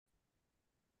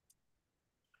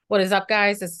What is up,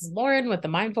 guys? This is Lauren with the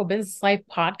Mindful Business Life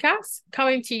podcast,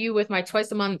 coming to you with my twice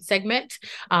a month segment,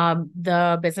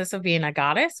 The Business of Being a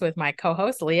Goddess, with my co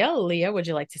host, Leah. Leah, would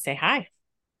you like to say hi?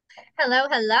 Hello,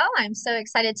 hello. I'm so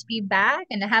excited to be back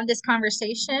and to have this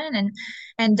conversation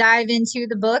and dive into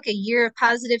the book A Year of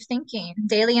Positive Thinking,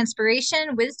 Daily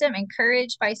Inspiration, Wisdom, and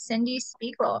Courage by Cindy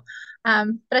Spiegel. But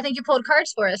I think you pulled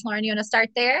cards for us, Lauren. You want to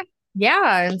start there?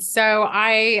 Yeah, and so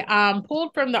I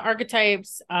pulled from the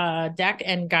archetypes deck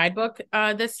and guidebook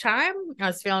this time. I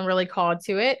was feeling really called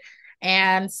to it.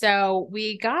 And so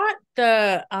we got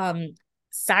the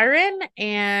siren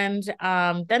and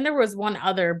then there was one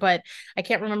other, but I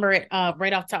can't remember it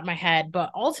right off the top of my head.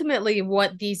 But ultimately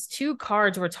what these two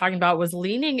cards were talking about was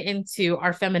leaning into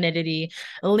our femininity,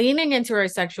 leaning into our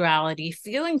sexuality,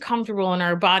 feeling comfortable in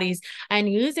our bodies and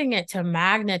using it to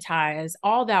magnetize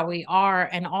all that we are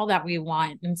and all that we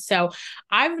want. And so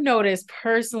I've noticed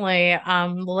personally,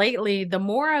 lately, the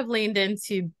more I've leaned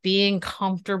into being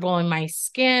comfortable in my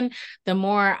skin, the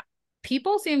more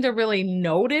people seem to really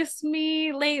notice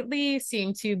me lately,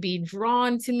 seem to be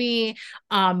drawn to me.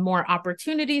 More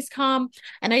opportunities come.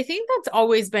 And I think that's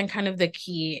always been kind of the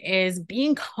key is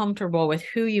being comfortable with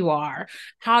who you are,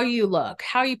 how you look,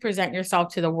 how you present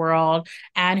yourself to the world,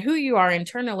 and who you are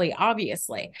internally,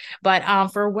 obviously.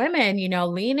 But for women,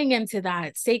 leaning into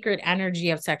that sacred energy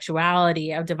of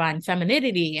sexuality, of divine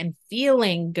femininity, and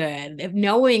feeling good, of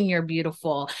knowing you're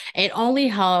beautiful, it only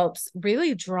helps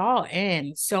really draw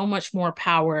in so much more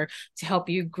power to help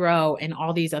you grow in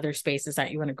all these other spaces that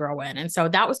you want to grow in. And so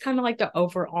that was kind of like the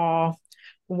overall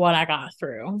what I got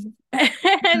through. And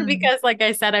Mm. because, like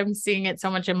I said, I'm seeing it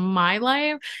so much in my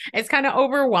life, it's kind of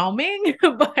overwhelming,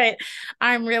 but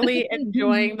I'm really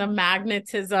enjoying the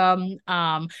magnetism.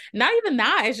 Not even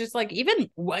that, it's just like, even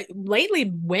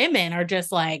lately, women are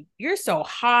just like, you're so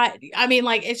hot. I mean,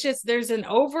 like, it's just there's an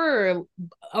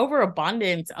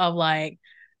overabundance of like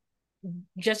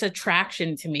just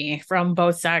attraction to me from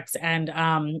both sex and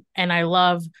I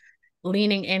love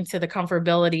leaning into the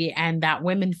comfortability and that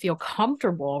women feel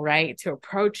comfortable, right, to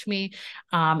approach me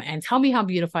and tell me how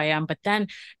beautiful I am, but then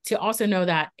to also know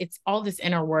that it's all this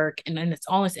inner work and then it's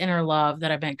all this inner love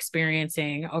that I've been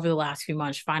experiencing over the last few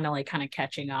months, finally kind of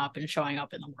catching up and showing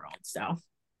up in the world. So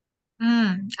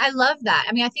I love that.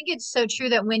 I mean, I think it's so true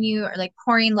that when you are like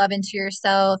pouring love into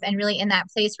yourself and really in that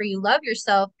place where you love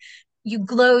yourself, you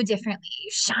glow differently, you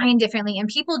shine differently, and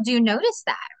people do notice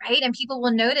that, right? And people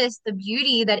will notice the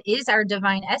beauty that is our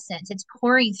divine essence. It's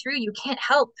pouring through. You can't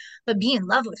help but be in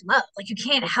love with love. Like you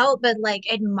can't help but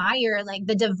like admire like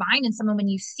the divine in someone when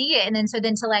you see it. And then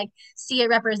to like see it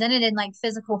represented in like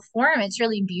physical form, it's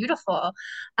really beautiful.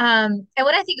 And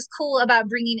what I think is cool about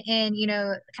bringing in,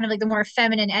 kind of like the more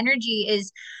feminine energy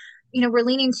is we're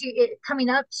leaning to it coming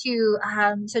up to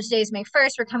so today's May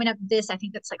 1st. We're coming up this, I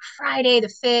think that's like Friday the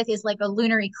 5th is like a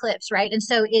lunar eclipse, right? And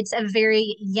so it's a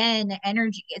very yin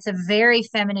energy. It's a very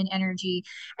feminine energy.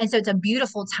 And so it's a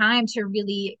beautiful time to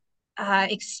really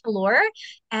explore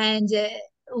and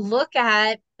look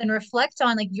at and reflect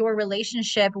on like your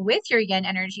relationship with your yin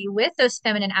energy, with those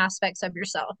feminine aspects of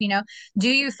yourself. Do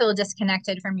you feel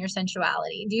disconnected from your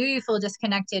sensuality? Do you feel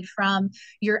disconnected from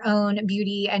your own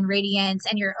beauty and radiance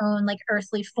and your own like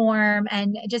earthly form,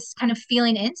 and just kind of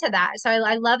feeling into that? So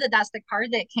I love that that's the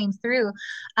card that came through.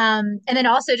 And then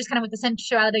also just kind of with the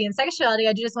sensuality and sexuality,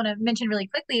 I just want to mention really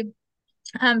quickly,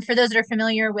 for those that are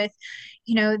familiar with,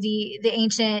 the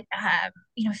ancient,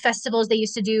 festivals they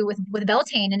used to do with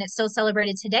Beltane, and it's still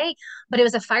celebrated today. But it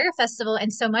was a fire festival,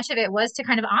 and so much of it was to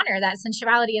kind of honor that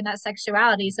sensuality and that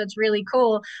sexuality. So it's really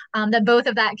cool that both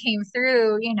of that came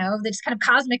through. That's kind of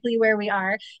cosmically where we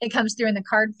are. It comes through in the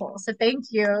card pull. So thank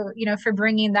you, for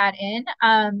bringing that in.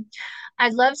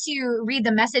 I'd love to read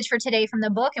the message for today from the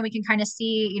book, and we can kind of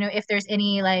see, if there's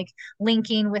any like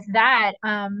linking with that.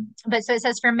 But so it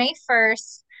says for May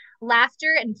 1st,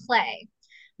 laughter and play.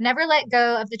 Never let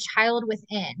go of the child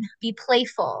within. Be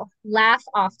playful. Laugh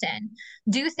often.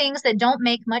 Do things that don't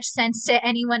make much sense to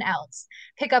anyone else.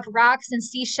 Pick up rocks and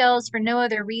seashells for no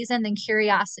other reason than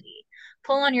curiosity.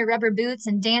 Pull on your rubber boots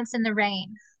and dance in the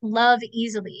rain. Love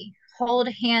easily. Hold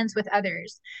hands with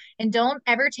others. And don't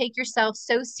ever take yourself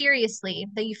so seriously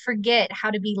that you forget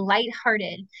how to be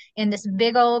lighthearted in this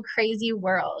big old crazy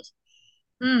world.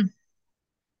 Mm,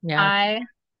 yeah. I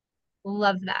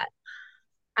love that.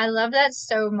 I love that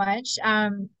so much. I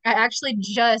actually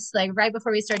just like right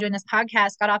before we started doing this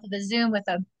podcast, got off of a Zoom with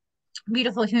a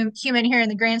beautiful human here in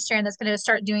the Grand Strand that's going to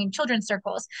start doing children's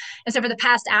circles. And so for the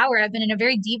past hour, I've been in a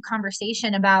very deep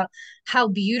conversation about how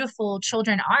beautiful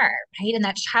children are, right? And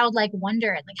that childlike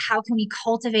wonder, and like how can we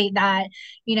cultivate that,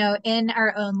 in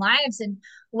our own lives. And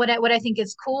what I think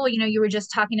is cool, you were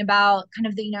just talking about kind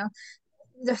of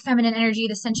the feminine energy,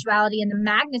 the sensuality, and the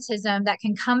magnetism that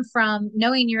can come from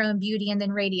knowing your own beauty and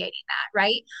then radiating that,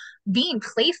 right? Being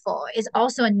playful is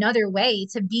also another way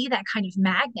to be that kind of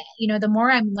magnet. The more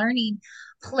I'm learning,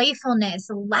 playfulness,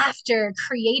 laughter,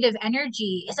 creative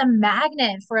energy is a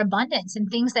magnet for abundance and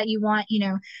things that you want,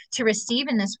 to receive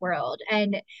in this world.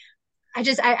 And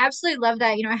I absolutely love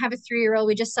that. I have a 3-year-old.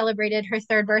 We just celebrated her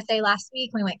third birthday last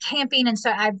week. We went camping. And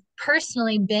so I've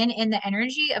personally been in the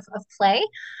energy of play.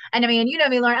 And I mean, you know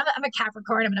me, Lauren, I'm a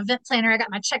Capricorn. I'm an event planner. I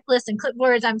got my checklist and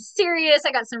clipboards. I'm serious.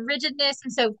 I got some rigidness.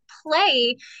 And so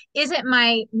play isn't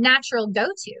my natural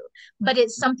go-to, but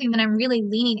it's something that I'm really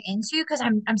leaning into because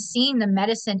I'm seeing the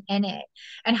medicine in it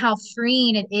and how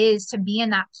freeing it is to be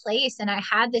in that place. And I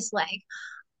had this like,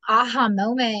 aha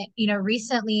moment,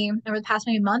 recently over the past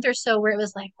maybe month or so, where it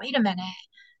was like, wait a minute,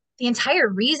 the entire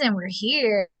reason we're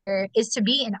here is to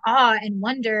be in awe and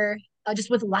wonder, just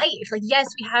with life. Like, yes,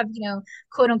 we have,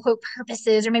 quote unquote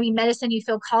purposes or maybe medicine you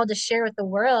feel called to share with the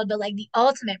world, but like the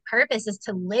ultimate purpose is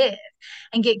to live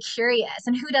and get curious.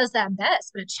 And who does that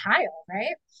best but a child,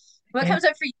 right? What Yeah. comes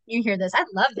up for you when you hear this? I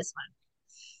love this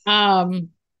Um,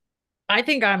 I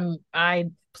think I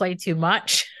play too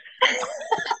much.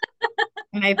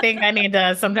 And I think I need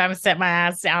to sometimes sit my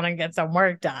ass down and get some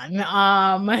work done.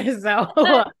 one.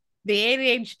 So the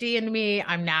ADHD in me,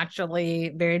 I'm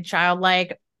naturally very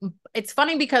childlike. It's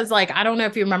funny because like I don't know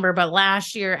if you remember, but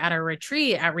last year at a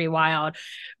retreat at Rewild,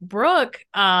 Brooke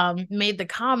made the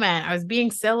comment. I was being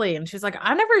silly, and she's like,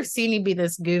 "I've never seen you be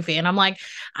this goofy." And I'm like,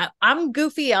 I'm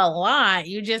goofy a lot.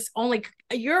 You just only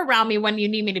you're around me when you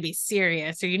need me to be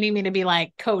serious or you need me to be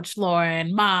like Coach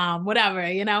Lauren, mom, whatever.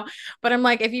 But I'm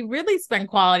like, if you really spend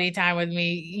quality time with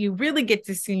me, you really get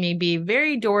to see me be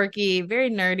very dorky, very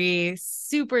nerdy,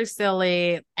 super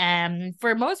silly. And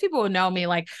for most people who know me,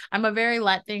 like I'm a very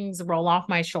let things roll off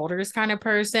my shoulders kind of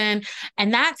person.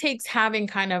 And that takes having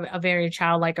kind of a very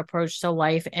childlike approach to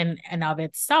life in and of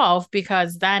itself,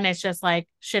 because then it's just like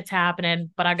shit's happening,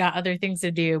 but I got other things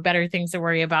to do, better things to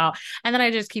worry about. And then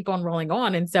I just keep on rolling on.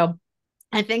 And so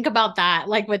I think about that,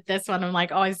 like with this one, I'm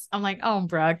like, always, I'm like, oh,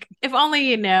 Brooke, if only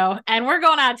you know. And we're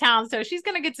going out of town, so she's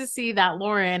gonna get to see that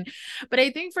Lauren. But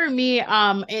I think for me,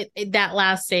 that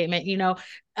last statement,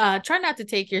 try not to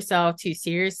take yourself too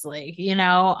seriously.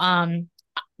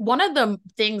 One of the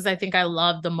things I think I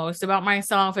love the most about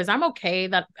myself is I'm okay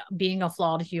that being a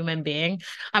flawed human being.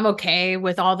 I'm okay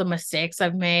with all the mistakes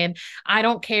I've made. I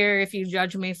don't care if you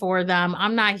judge me for them.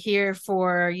 I'm not here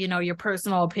for, your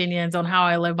personal opinions on how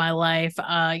I live my life.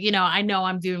 I know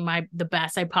I'm doing the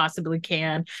best I possibly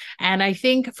can. And I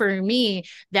think for me,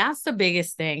 that's the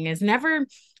biggest thing is never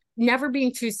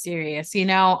being too serious,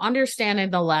 understanding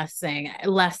the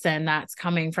lesson that's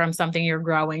coming from something you're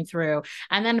growing through.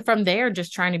 And then from there,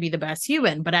 just trying to be the best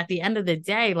human. But at the end of the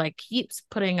day, like keep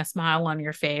putting a smile on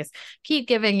your face, keep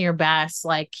giving your best,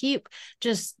 like keep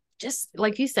just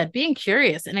like you said, being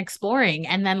curious and exploring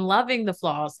and then loving the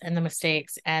flaws and the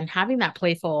mistakes and having that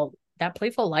playful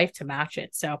life to match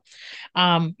it. So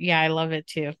yeah, I love it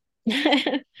too.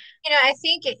 I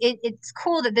think it's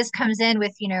cool that this comes in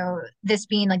with, this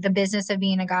being like the business of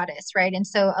being a goddess, right? And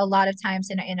so a lot of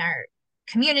times in our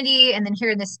community and then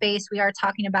here in this space, we are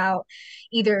talking about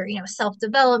either,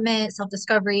 self-development,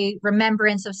 self-discovery,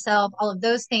 remembrance of self, all of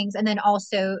those things, and then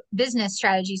also business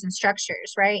strategies and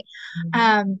structures, right?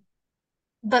 Mhm.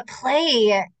 But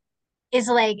play is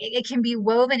like it can be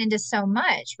woven into so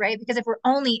much, right? Because if we're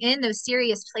only in those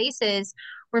serious places,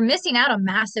 we're missing out on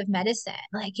massive medicine.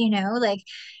 Like, like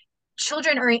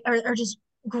children are just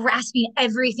grasping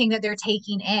everything that they're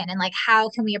taking in, and like how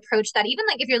can we approach that? Even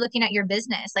like if you're looking at your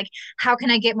business, like how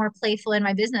can I get more playful in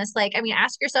my business? Like, I mean,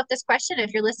 ask yourself this question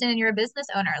if you're listening and you're a business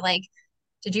owner, like,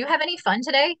 did you have any fun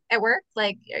today at work?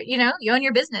 Like, you own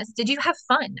your business, did you have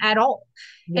fun at all?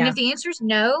 And Yeah. if the answer is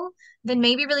no, then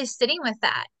maybe really sitting with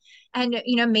that. And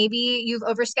maybe you've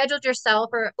overscheduled yourself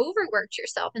or overworked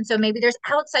yourself, and so maybe there's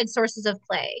outside sources of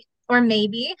play, or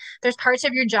maybe there's parts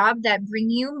of your job that bring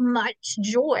you much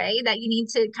joy that you need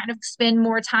to kind of spend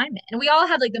more time in. And we all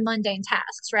have like the mundane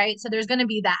tasks, right? So there's going to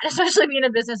be that, especially being a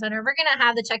business owner. We're going to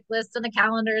have the checklists and the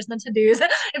calendars and the to-dos.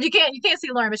 If you can't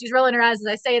see Lauren, but she's rolling her eyes as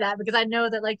I say that because I know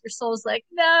that like your soul's like,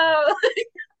 no,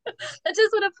 I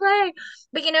just want to play.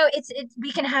 But it's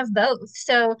we can have both.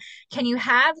 So can you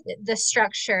have the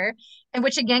structure, and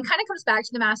which again kind of comes back to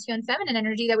the masculine feminine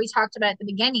energy that we talked about at the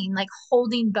beginning, like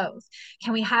holding both.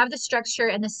 Can we have the structure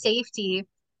and the safety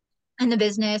in the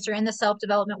business or in the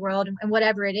self-development world and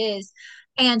whatever it is,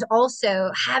 and also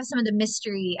have some of the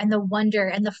mystery and the wonder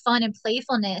and the fun and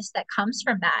playfulness that comes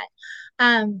from that.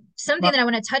 Something Well, that I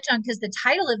want to touch on, because the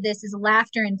title of this is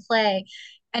Laughter and Play.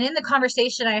 And in the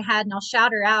conversation I had, and I'll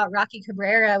shout her out, Rocky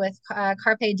Cabrera with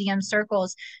Carpe Diem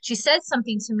Circles, she said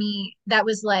something to me that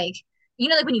was like, you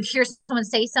know, like when you hear someone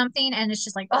say something and it's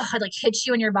just like, oh, it like hits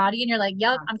you in your body and you're like,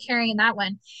 yep, I'm carrying that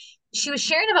one. She was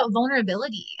sharing about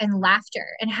vulnerability and laughter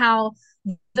and how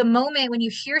the moment when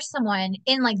you hear someone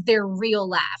in like their real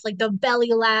laugh, like the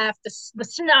belly laugh, the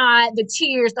snot, the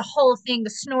tears, the whole thing, the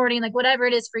snorting, like whatever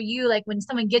it is for you, like when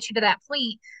someone gets you to that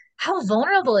point, how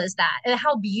vulnerable is that? And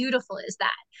how beautiful is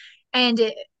that?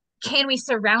 And can we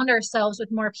surround ourselves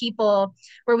with more people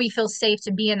where we feel safe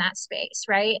to be in that space,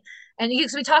 right? And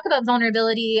because we talk about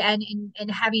vulnerability and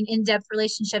having in-depth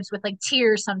relationships with like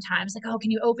tears sometimes, like, oh, can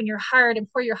you open your heart and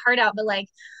pour your heart out? But like,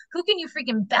 who can you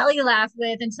freaking belly laugh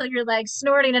with until you're like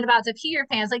snorting and about to pee your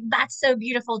pants? Like, that's so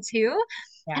beautiful too.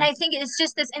 And yeah. I think it's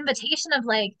just this invitation of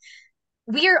like,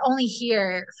 we are only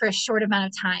here for a short amount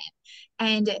of time.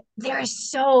 And there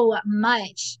is so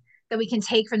much that we can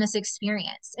take from this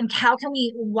experience. And how can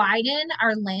we widen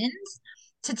our lens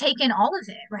to take in all of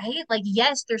it, right? Like,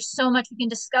 yes, there's so much we can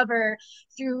discover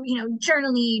through, you know,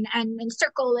 journaling and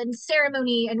circle and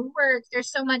ceremony and work.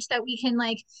 There's so much that we can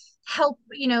like help,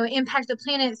 you know, impact the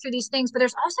planet through these things. But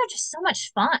there's also just so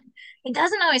much fun. It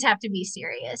doesn't always have to be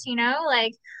serious, you know?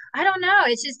 Like, I don't know.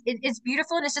 It's just it's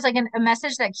beautiful, and it's just like a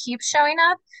message that keeps showing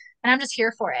up, and I'm just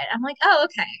here for it. I'm like, oh,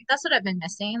 okay, that's what I've been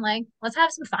missing. Like, let's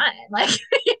have some fun. Like,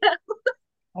 you know?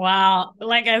 Well,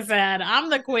 like I said, I'm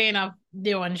the queen of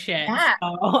doing shit. Yeah.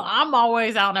 So I'm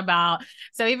always out and about.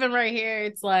 So even right here,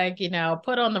 it's like,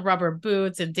 put on the rubber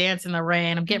boots and dance in the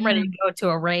rain. I'm getting ready to Mm. go to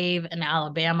a rave in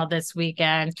Alabama this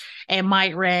weekend. It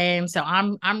might rain, so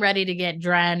I'm ready to get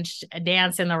drenched,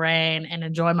 dance in the rain, and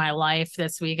enjoy my life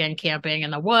this weekend camping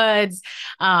in the woods.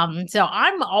 So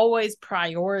I'm always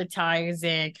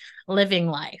prioritizing living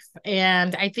life.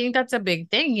 And I think that's a big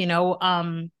thing,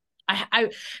 I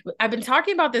I've been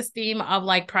talking about this theme of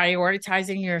like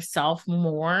prioritizing yourself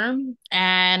more.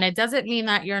 And it doesn't mean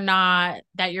that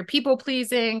you're people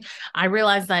pleasing. I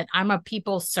realize that I'm a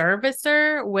people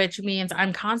servicer, which means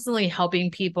I'm constantly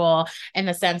helping people in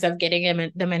the sense of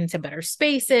getting them into better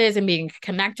spaces and being a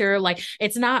connector. Like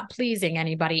it's not pleasing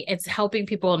anybody, it's helping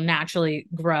people naturally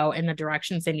grow in the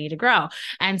directions they need to grow.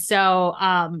 And so,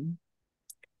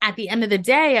 at the end of the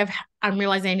day, I'm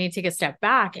realizing I need to take a step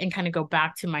back and kind of go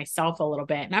back to myself a little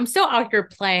bit. And I'm still out here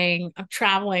playing, I'm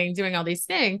traveling, doing all these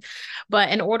things. But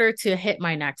in order to hit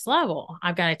my next level,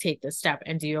 I've got to take this step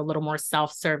and do a little more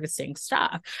self-servicing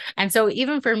stuff. And so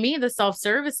even for me, the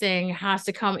self-servicing has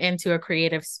to come into a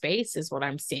creative space, is what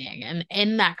I'm seeing. And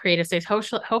in that creative space,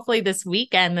 hopefully this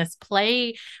weekend, this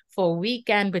playful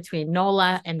weekend between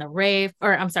NOLA and the rave,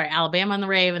 or I'm sorry, Alabama and the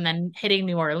rave, and then hitting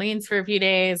New Orleans for a few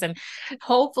days. And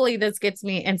hopefully this gets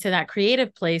me into that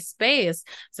creative place space,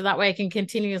 so that way I can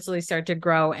continuously start to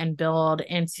grow and build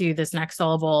into this next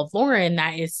level of Lauren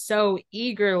that is so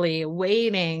eagerly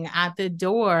waiting at the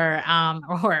door,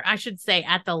 or I should say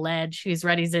at the ledge, who's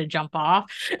ready to jump off.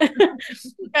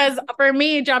 Because for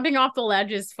me, jumping off the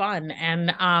ledge is fun,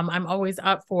 and I'm always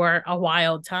up for a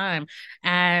wild time.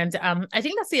 And I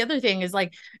think that's the other thing is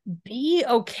like, be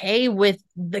okay with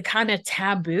the kind of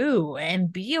taboo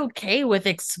and be okay with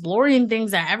exploring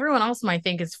things that everyone else might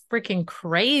think is freaking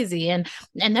crazy, and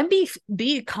then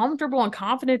be comfortable and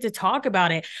confident to talk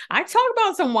about it. I talk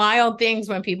about some wild things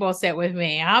when people sit with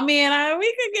me. I mean,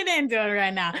 we could get into it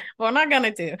right now, but we're not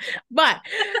gonna do. But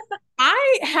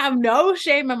I have no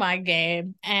shame in my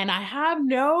game, and I have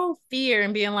no fear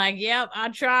in being like, yep, I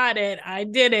tried it. I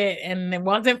did it. And it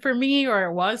wasn't for me, or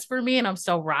it was for me. And I'm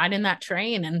still riding that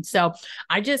train. And so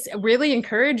I just really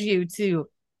encourage you to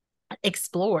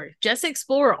just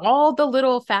explore all the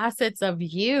little facets of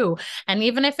you. And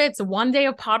even if it's one day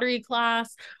of pottery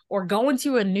class or going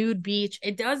to a nude beach,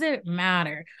 it doesn't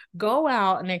matter. Go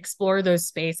out and explore those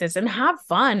spaces and have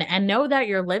fun, and know that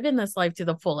you're living this life to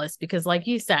the fullest, because like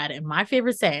you said, and my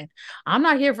favorite saying, I'm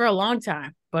not here for a long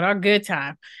time but a good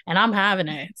time, and I'm having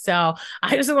it. So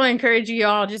I just want to encourage you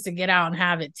all just to get out and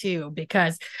have it too,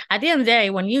 because at the end of the day,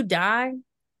 when you die,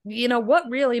 what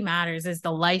really matters is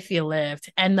the life you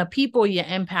lived and the people you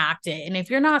impacted. And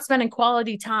if you're not spending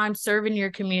quality time serving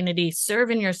your community,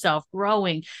 serving yourself,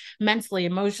 growing mentally,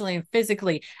 emotionally, and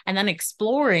physically, and then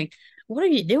exploring, what are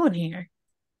you doing here?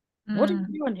 What are you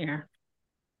Mm. doing here?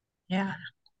 Yeah.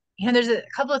 There's a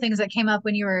couple of things that came up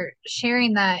when you were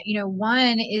sharing that.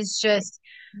 One is just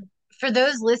for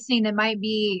those listening that might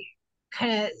be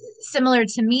kind of similar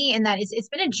to me in that it's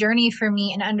been a journey for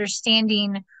me in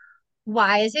understanding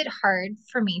why is it hard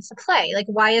for me to play? Like,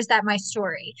 why is that my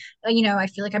story? I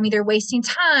feel like I'm either wasting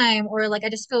time or like I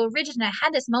just feel rigid. And I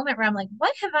had this moment where I'm like,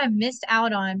 what have I missed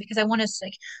out on because I want to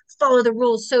like follow the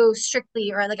rules so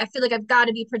strictly, or like I feel like I've got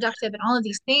to be productive and all of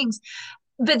these things.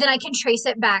 But then I can trace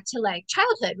it back to like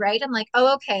childhood, right? I'm like,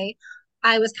 oh, okay.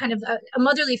 I was kind of a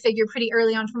motherly figure pretty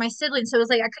early on for my siblings. So it was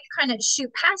like I could kind of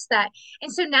shoot past that.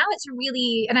 And so now it's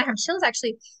really, and I have chills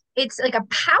actually, it's like a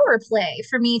power play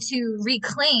for me to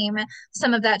reclaim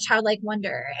some of that childlike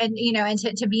wonder and,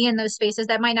 and to be in those spaces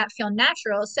that might not feel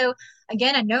natural. So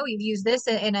again, I know you've used this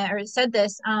or said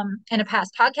this in a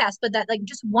past podcast, but that like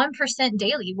just 1%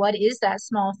 daily, what is that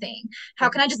small thing? How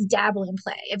can I just dabble and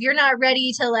play? If you're not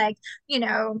ready to like, you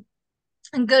know,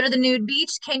 and go to the nude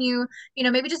beach, can you,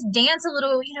 maybe just dance a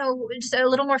little, just a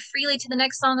little more freely to the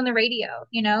next song on the radio?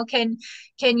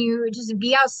 Can you just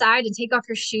be outside and take off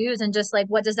your shoes and just like,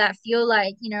 what does that feel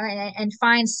like? And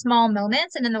find small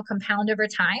moments, and then they'll compound over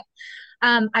time.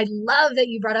 I love that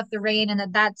you brought up the rain,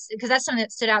 and that's because that's something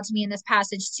that stood out to me in this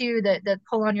passage too. The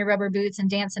pull on your rubber boots and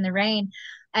dance in the rain.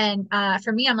 And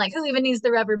for me, I'm like, who even needs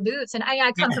the rubber boots? And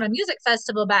I come from a music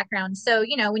festival background, so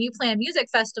when you plan music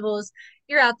festivals,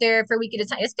 you're out there for a week at a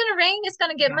time. It's gonna rain, it's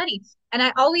gonna get Yeah. muddy, and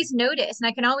I always notice, and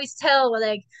I can always tell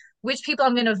like which people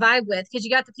I'm gonna vibe with, because you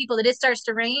got the people that it starts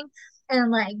to rain and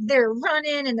like they're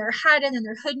running and they're hiding and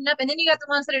they're hooding up, and then you got the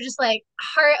ones that are just like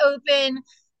heart open,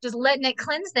 just letting it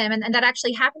cleanse them. And that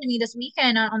actually happened to me this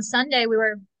weekend. On Sunday,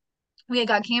 we had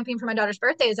got camping for my daughter's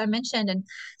birthday, as I mentioned, and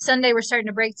Sunday we're starting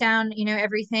to break down,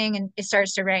 everything, and it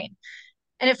starts to rain.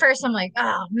 And at first I'm like,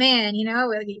 oh man,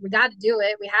 we got to do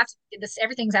it. We have to get this.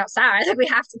 Everything's outside. Like we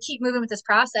have to keep moving with this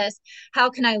process. How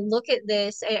can I look at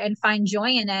this and find joy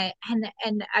in it?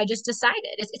 And I just decided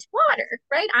it's water,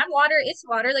 right? I'm water. It's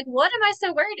water. Like what am I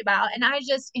so worried about? And I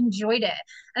just enjoyed it.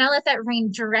 And I let that rain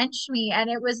drench me. And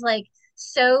it was like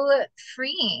so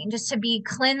freeing just to be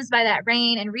cleansed by that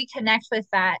rain and reconnect with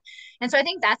that. And so I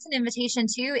think that's an invitation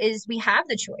too, is we have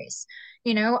the choice.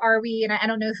 Are we, and I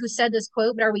don't know who said this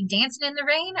quote, but are we dancing in the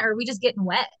rain or are we just getting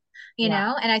wet?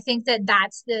 Yeah. And I think that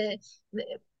that's the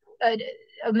a,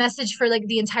 a message for like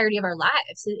the entirety of our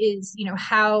lives is,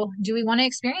 how do we want to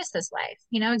experience this life?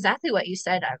 Exactly what you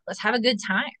said. Let's have a good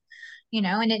time.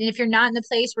 And if you're not in the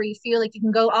place where you feel like you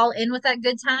can go all in with that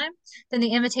good time, then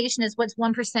the invitation is what's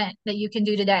 1% that you can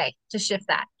do today to shift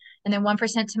that, and then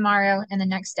 1% tomorrow and the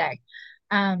next day.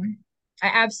 Um, I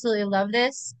absolutely love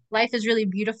this. Life is really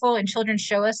beautiful, and children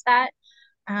show us that.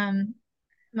 Um,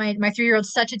 my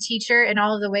 3-year-old's such a teacher in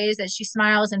all of the ways that she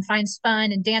smiles and finds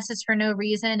fun and dances for no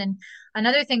reason. And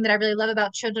another thing that I really love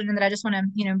about children and that I just want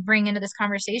to, bring into this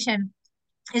conversation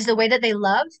is the way that they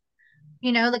love.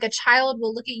 Like a child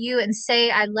will look at you and say,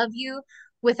 I love you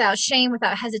without shame,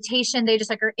 without hesitation. They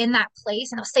just like are in that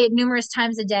place and they'll say it numerous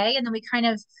times a day. And then we kind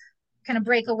of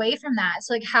break away from that.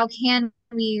 So like how can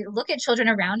we look at children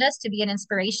around us to be an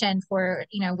inspiration for,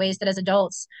 ways that as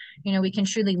adults, we can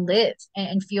truly live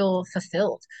and feel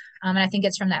fulfilled. And I think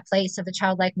it's from that place of the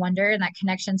childlike wonder and that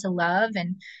connection to love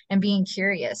and being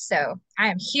curious. So I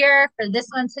am here for this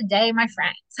one today, my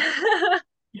friends.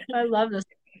 I love this.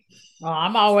 Well,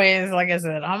 I'm always, like I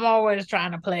said, I'm always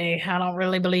trying to play. I don't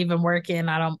really believe in working.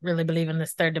 I don't really believe in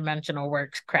this third dimensional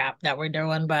work crap that we're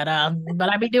doing, but I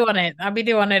be doing it. I be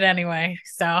doing it anyway.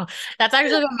 So that's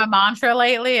actually been my mantra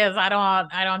lately is I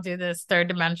don't do this third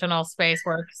dimensional space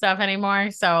work stuff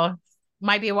anymore. So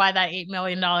might be why that $8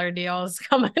 million deal is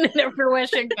coming into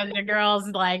fruition because your girl's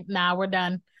like, nah, we're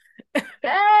done.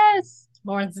 Yes.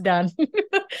 Lauren's done.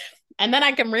 And then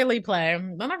I can really play.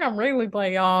 Then I can really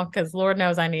play, y'all, because Lord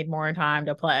knows I need more time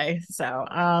to play. So,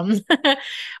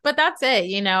 but that's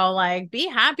it, like be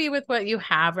happy with what you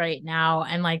have right now.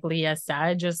 And like Leah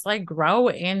said, just like grow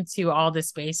into all the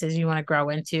spaces you want to grow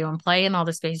into and play in all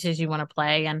the spaces you want to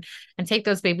play and take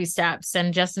those baby steps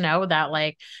and just know that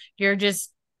like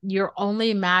you're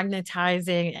only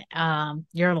magnetizing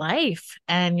your life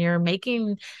and you're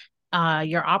making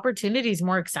your opportunities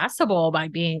more accessible by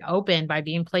being open, by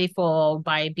being playful,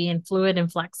 by being fluid and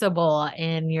flexible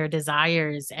in your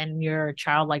desires and your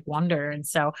childlike wonder. And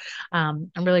so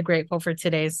I'm really grateful for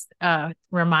today's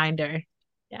reminder.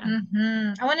 Yeah.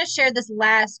 I want to share this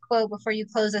last quote before you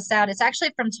close us out. It's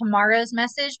actually from tomorrow's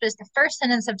message, but it's the first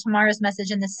sentence of tomorrow's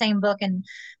message in the same book. And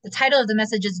the title of the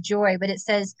message is Joy, but it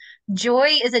says,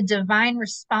 Joy is a divine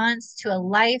response to a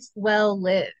life well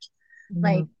lived.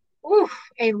 Like, Mhm. oof,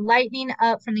 a lightening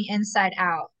up from the inside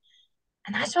out.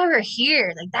 And that's why we're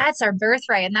here. Like, that's our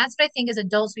birthright. And that's what I think as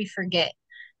adults we forget.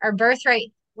 Our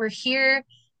birthright, we're here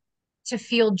to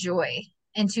feel joy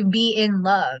and to be in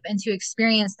love and to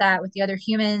experience that with the other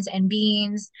humans and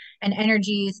beings and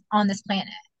energies on this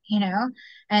planet. you know,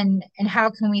 and how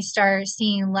can we start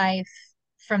seeing life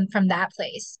from that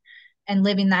place and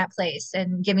living that place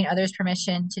and giving others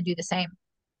permission to do the same.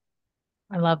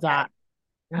 I love Yeah.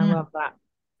 that. I Mm. love that.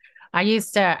 I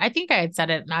used to, I think I had said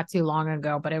it not too long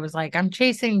ago, but it was like, I'm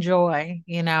chasing joy,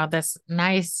 this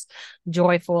nice,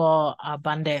 joyful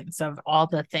abundance of all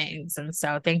the things. And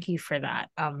so thank you for that.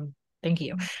 Thank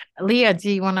you. Leah,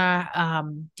 do you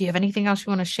have anything else you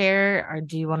want to share, or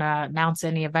do you want to announce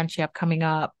any events you have coming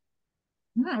up?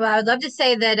 Well, I would love to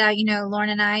say that, Lauren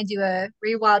and I do a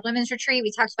Rewild Women's Retreat.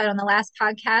 We talked about it on the last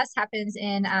podcast, happens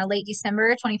in late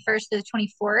December, 21st to the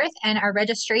 24th. And our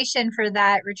registration for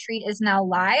that retreat is now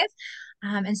live.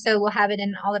 And so we'll have it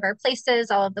in all of our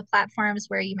places, all of the platforms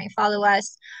where you may follow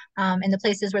us, and the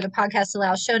places where the podcast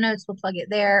allows show notes. We'll plug it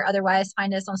there. Otherwise,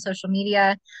 find us on social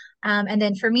media. And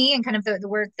then for me and kind of the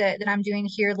work that I'm doing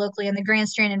here locally in the Grand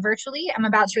Strand and virtually, I'm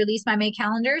about to release my May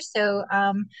calendar. So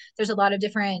there's a lot of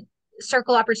different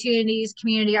circle opportunities,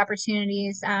 community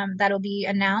opportunities that'll be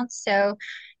announced. So,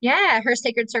 yeah,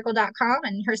 hersacredcircle.com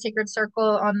and Her Sacred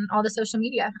Circle on all the social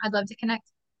media. I'd love to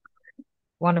connect.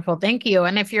 Wonderful. Thank you.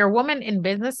 And if you're a woman in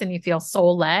business and you feel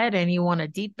soul led and you want to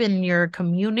deepen your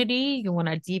community, you want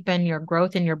to deepen your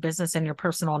growth in your business and your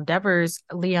personal endeavors,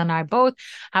 Leah and I both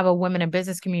have a women in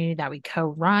business community that we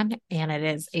co-run, and it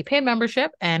is a paid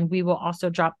membership. And we will also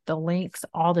drop the links,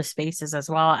 all the spaces as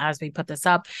well as we put this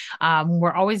up.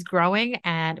 We're always growing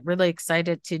and really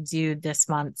excited to do this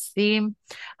month's theme.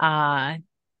 I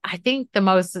think the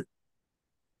most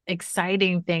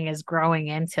exciting thing is growing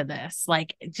into this.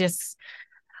 Like, just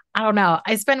I don't know.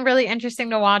 It's been really interesting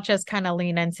to watch us kind of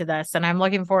lean into this, and I'm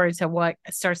looking forward to what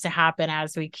starts to happen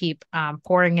as we keep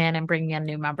pouring in and bringing in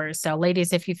new members. So,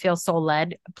 ladies, if you feel so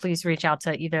led, please reach out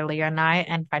to either Leah and I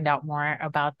and find out more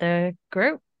about the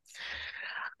group.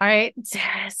 All right.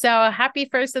 So, happy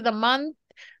first of the month.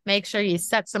 Make sure you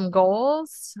set some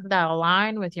goals that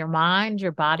align with your mind,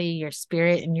 your body, your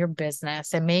spirit, and your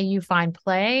business. And may you find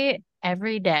play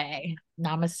every day.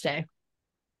 Namaste.